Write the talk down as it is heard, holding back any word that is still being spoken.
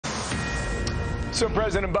So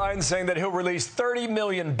President Biden saying that he'll release 30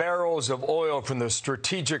 million barrels of oil from the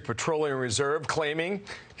Strategic Petroleum Reserve, claiming,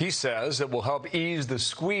 he says, it will help ease the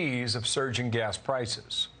squeeze of surging gas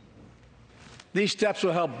prices. These steps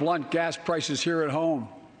will help blunt gas prices here at home,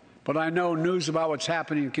 but I know news about what's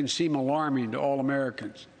happening can seem alarming to all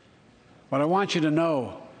Americans. But I want you to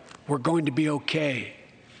know we're going to be okay.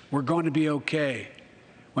 We're going to be okay.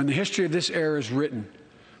 When the history of this era is written,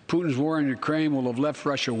 Putin's war in Ukraine will have left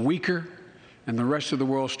Russia weaker and the rest of the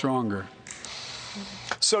world stronger.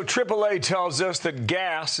 So AAA tells us that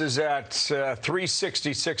gas is at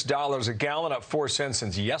 $3.66 a gallon, up 4 cents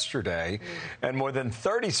since yesterday, and more than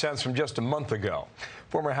 30 cents from just a month ago.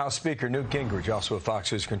 Former House Speaker Newt Gingrich, also a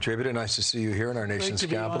Fox News contributor. Nice to see you here in our nation's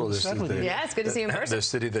capital. This is the, yeah, it's good to see you in person. The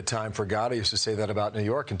city that time forgot. I used to say that about New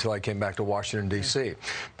York until I came back to Washington, D.C.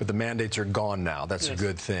 But the mandates are gone now. That's a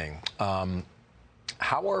good thing.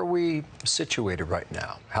 How are we situated right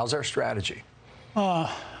now? How's our strategy?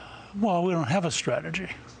 Well, we don't have a strategy.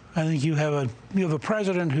 I think you have a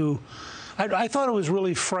president who, I thought it was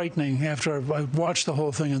really frightening after I watched the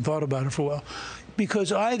whole thing and thought about it for a while,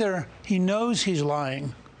 because either he knows he's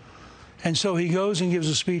lying, and so he goes and gives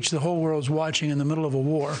a speech the whole world's watching in the middle of a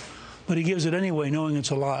war, but he gives it anyway knowing it's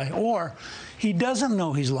a lie, or he doesn't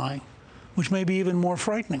know he's lying, which may be even more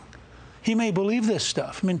frightening. He may believe this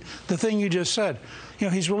stuff. I mean, the thing you just said, you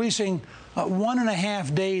know, he's releasing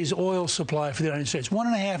 1.5 days oil supply for the United States,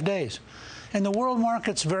 1.5 days. And the world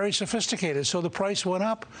market's very sophisticated, so the price went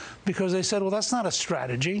up because they said, well, that's not a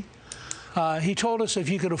strategy. He told us if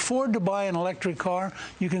you could afford to buy an electric car,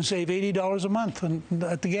 you can save $80 a month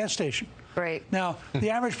at the gas station. Right. Now, the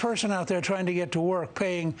average person out there trying to get to work,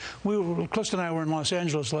 paying, Clifton and I were in Los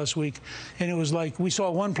Angeles last week, and it was like, we saw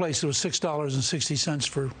one place that was $6.60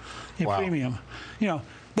 for premium. You know,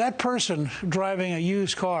 that person driving a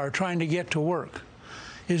used car trying to get to work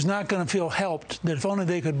is not going to feel helped that if only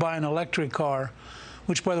they could buy an electric car,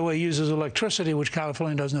 which, by the way, uses electricity, which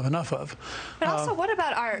California doesn't have enough of. But also, what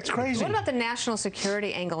about it's crazy. What about the national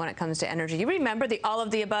security angle when it comes to energy? You remember the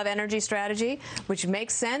all-of-the-above energy strategy, which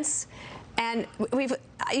makes sense, and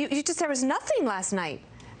there was nothing last night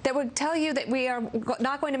that would tell you that we are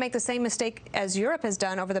not going to make the same mistake as Europe has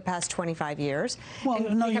done over the past 25 years. Well,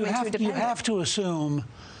 no, you have to assume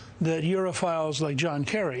that Europhiles like John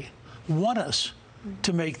Kerry want us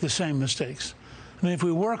to make the same mistakes. I mean, if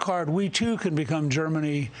we work hard, we too can become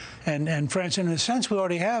Germany and France. And in a sense, we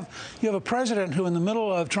already have. You have a president who, in the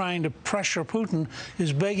middle of trying to pressure Putin,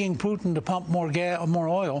 is begging Putin to pump more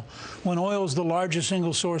oil, when oil is the largest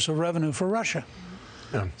single source of revenue for Russia.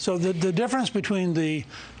 Yeah. So the difference between the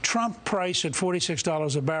Trump price at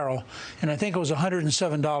 $46 a barrel, and I think it was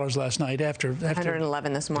 $107 last night after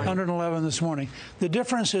 111 this morning. 111 this morning. The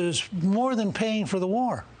difference is more than paying for the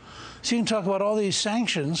war. So you can talk about all these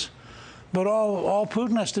sanctions, but all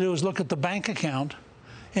Putin has to do is look at the bank account,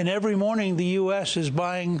 and every morning the U.S. is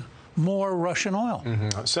buying more Russian oil.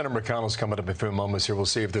 Senator McConnell's coming up in a few moments here. We'll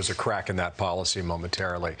see if there's a crack in that policy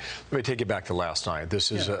momentarily. Let me take you back to last night. This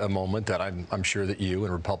is a moment that I'm sure that you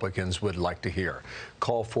and Republicans would like to hear.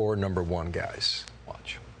 Call for number one, guys.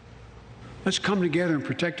 Watch. Let's come together and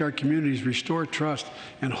protect our communities, restore trust,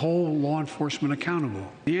 and hold law enforcement accountable.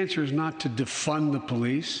 The answer is not to defund the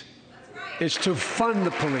police. It's to fund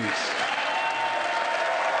the police.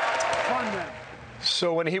 Fund them.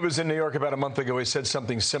 So when he was in New York about a month ago, he said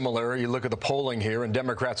something similar. You look at the polling here, and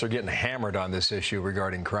Democrats are getting hammered on this issue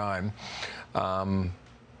regarding crime.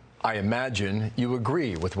 I imagine you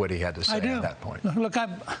agree with what he had to say at that point. Look,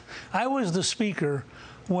 I was the speaker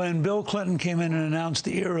when Bill Clinton came in and announced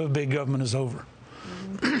the era of big government is over.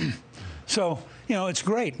 So, you know, it's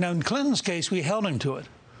great. Now, in Clinton's case, we held him to it.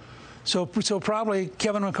 So probably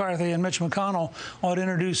Kevin McCarthy and Mitch McConnell ought to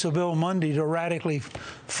introduce a bill Monday to radically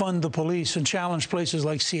fund the police and challenge places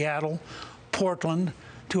like Seattle, Portland,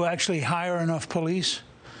 to actually hire enough police,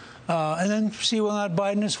 and then see whether or not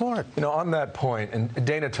Biden is for it. You know, on that point, and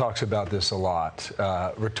Dana talks about this a lot,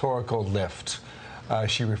 rhetorical lift.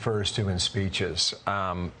 She refers to in speeches.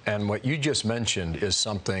 And what you just mentioned is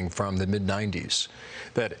something from the mid-'90s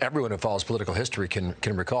that everyone who follows political history can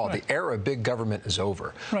recall. Right. The era of big government is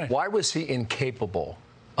over. Right. Why was he incapable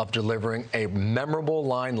of delivering a memorable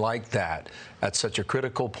line like that at such a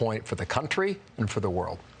critical point for the country and for the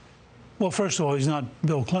world? Well, first of all, he's not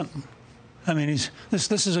Bill Clinton. I mean,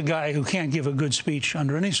 this is a guy who can't give a good speech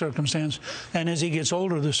under any circumstance. And as he gets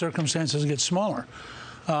older, the circumstances get smaller.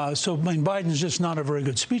 So, I mean, Biden's just not a very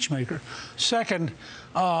good speech maker. Second,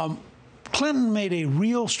 Clinton made a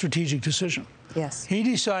real strategic decision. Yes. He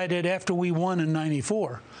decided after we won in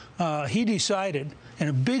 '94, he decided in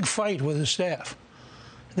a big fight with his staff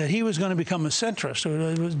that he was going to become a centrist.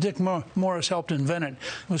 It was Dick Morris helped invent it.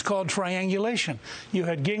 It was called triangulation. You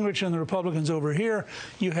had Gingrich and the Republicans over here,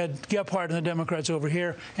 you had Gephardt and the Democrats over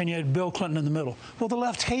here, and you had Bill Clinton in the middle. Well, the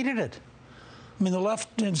left hated it. I mean, the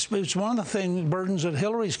left, it's one of the burdens that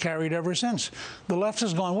Hillary's carried ever since. The left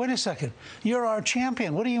has gone, wait a second, you're our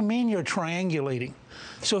champion. What do you mean you're triangulating?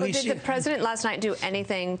 So did the president last night do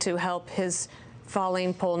anything to help his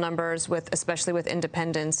falling poll numbers, especially with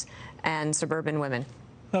independents and suburban women?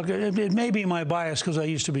 Look, it may be my bias because I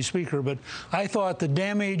used to be Speaker, but I thought the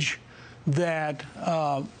damage that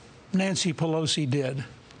Nancy Pelosi did,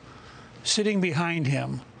 sitting behind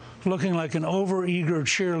him, looking like an overeager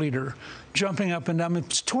cheerleader, jumping up and down. I mean,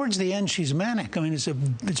 towards the end, she's manic. I mean,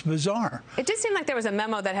 it's bizarre. It did seem like there was a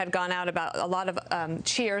memo that had gone out about a lot of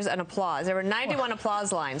cheers and applause. There were 91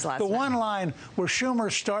 applause lines last night. The one line where Schumer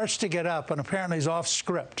starts to get up and apparently is off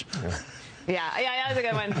script. Yeah, that was a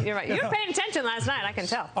good one. You're right. You were paying attention last night, I can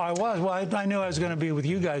tell. I was. Well, I knew I was going to be with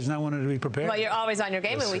you guys, and I wanted to be prepared. Well, you're always on your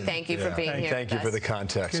game, and we thank you for being here. Thank you for the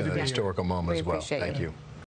context and the historical moment as well. Thank you.